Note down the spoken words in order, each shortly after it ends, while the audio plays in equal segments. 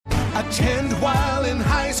Attend while in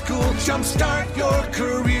high school. Jumpstart your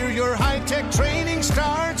career. Your high-tech training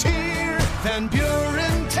starts here. Van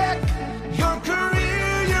Buren Tech. Your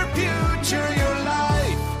career, your future, your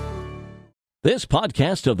life. This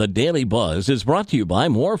podcast of the Daily Buzz is brought to you by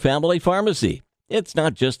More Family Pharmacy. It's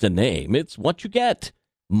not just a name, it's what you get.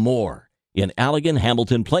 More in Allegan,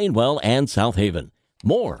 Hamilton, Plainwell, and South Haven.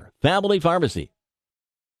 More Family Pharmacy.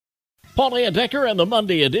 Paulina Decker and the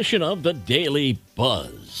Monday edition of the Daily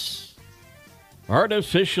Buzz.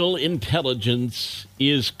 Artificial intelligence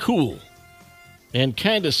is cool and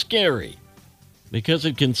kind of scary because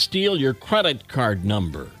it can steal your credit card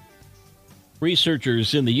number.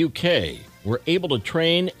 Researchers in the UK were able to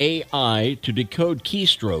train AI to decode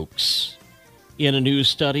keystrokes in a new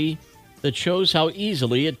study that shows how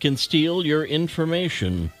easily it can steal your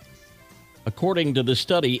information. According to the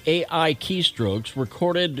study, AI keystrokes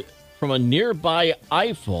recorded from a nearby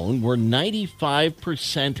iPhone were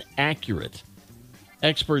 95% accurate.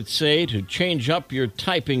 Experts say to change up your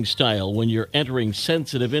typing style when you're entering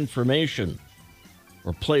sensitive information,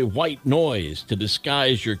 or play white noise to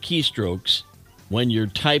disguise your keystrokes when you're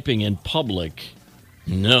typing in public.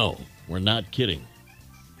 No, we're not kidding.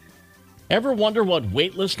 Ever wonder what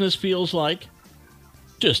weightlessness feels like?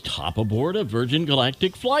 Just hop aboard a Virgin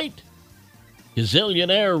Galactic flight.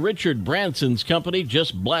 Gazillionaire Richard Branson's company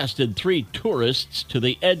just blasted 3 tourists to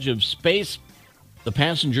the edge of space. The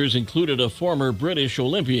passengers included a former British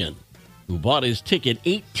Olympian who bought his ticket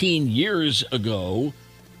 18 years ago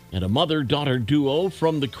and a mother-daughter duo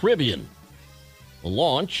from the Caribbean. The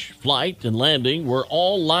launch, flight, and landing were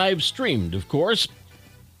all live streamed, of course.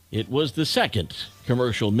 It was the second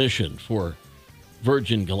commercial mission for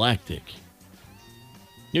Virgin Galactic.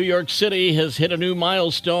 New York City has hit a new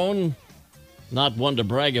milestone. Not one to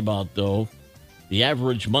brag about, though. The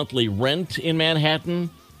average monthly rent in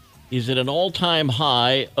Manhattan is at an all-time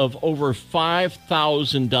high of over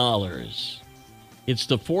 $5,000. It's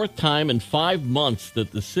the 4th time in 5 months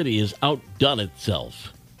that the city has outdone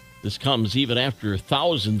itself. This comes even after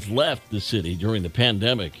thousands left the city during the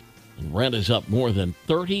pandemic, and rent is up more than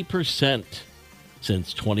 30%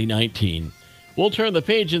 since 2019. We'll turn the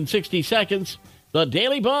page in 60 seconds. The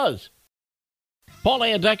Daily Buzz.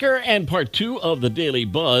 Paulina Decker and part 2 of the Daily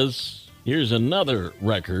Buzz. Here's another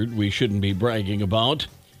record we shouldn't be bragging about.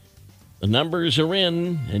 The numbers are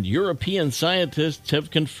in, and European scientists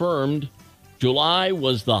have confirmed July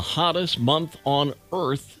was the hottest month on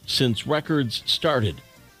Earth since records started.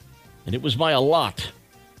 And it was by a lot.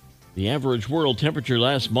 The average world temperature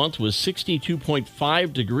last month was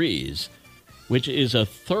 62.5 degrees, which is a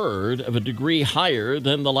third of a degree higher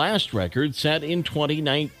than the last record set in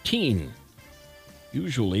 2019.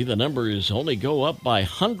 Usually, the numbers only go up by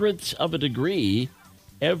hundredths of a degree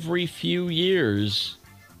every few years.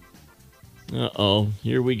 Uh-oh,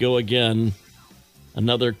 here we go again.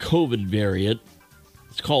 Another COVID variant.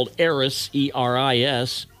 It's called Eris,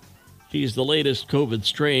 E-R-I-S. She's the latest COVID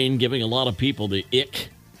strain, giving a lot of people the ick.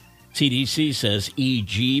 CDC says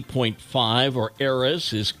EG.5 or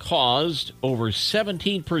Eris is caused over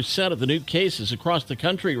 17% of the new cases across the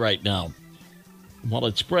country right now. While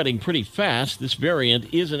it's spreading pretty fast, this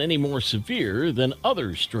variant isn't any more severe than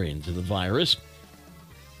other strains of the virus.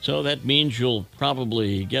 So that means you'll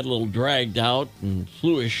probably get a little dragged out and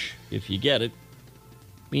fluish if you get it.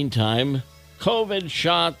 Meantime, COVID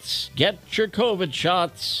shots. Get your COVID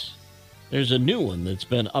shots. There's a new one that's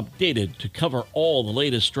been updated to cover all the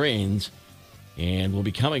latest strains and will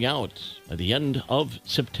be coming out at the end of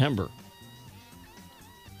September.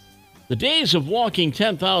 The days of walking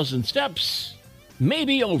 10,000 steps may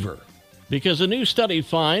be over because a new study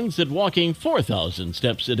finds that walking 4,000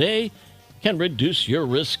 steps a day can reduce your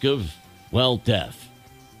risk of, well, death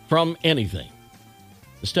from anything.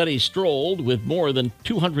 The study strolled with more than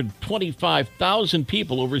 225,000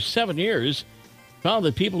 people over 7 years, found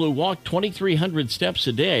that people who walked 2,300 steps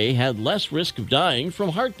a day had less risk of dying from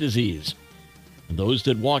heart disease. And those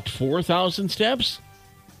that walked 4,000 steps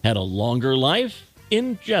had a longer life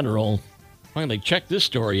in general. Finally, check this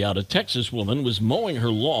story out. A Texas woman was mowing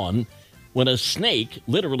her lawn when a snake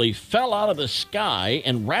literally fell out of the sky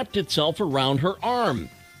and wrapped itself around her arm.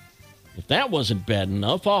 If that wasn't bad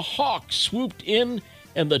enough, a hawk swooped in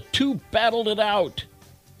and the two battled it out.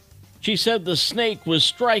 She said the snake was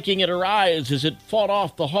striking at her eyes as it fought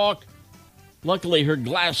off the hawk. Luckily, her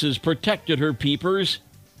glasses protected her peepers.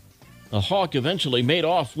 The hawk eventually made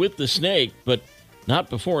off with the snake, but not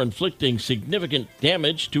before inflicting significant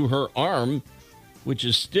damage to her arm, which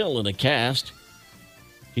is still in a cast.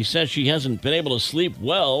 She says she hasn't been able to sleep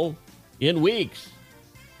well in weeks.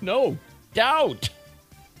 No doubt.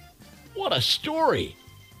 What a story.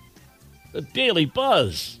 The Daily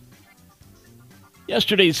Buzz.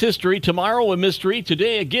 Yesterday's history, tomorrow a mystery,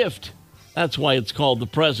 today a gift. That's why it's called the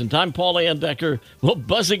present. I'm Paul Andecker. We'll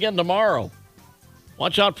buzz again tomorrow.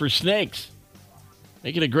 Watch out for snakes.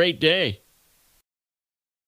 Make it a great day.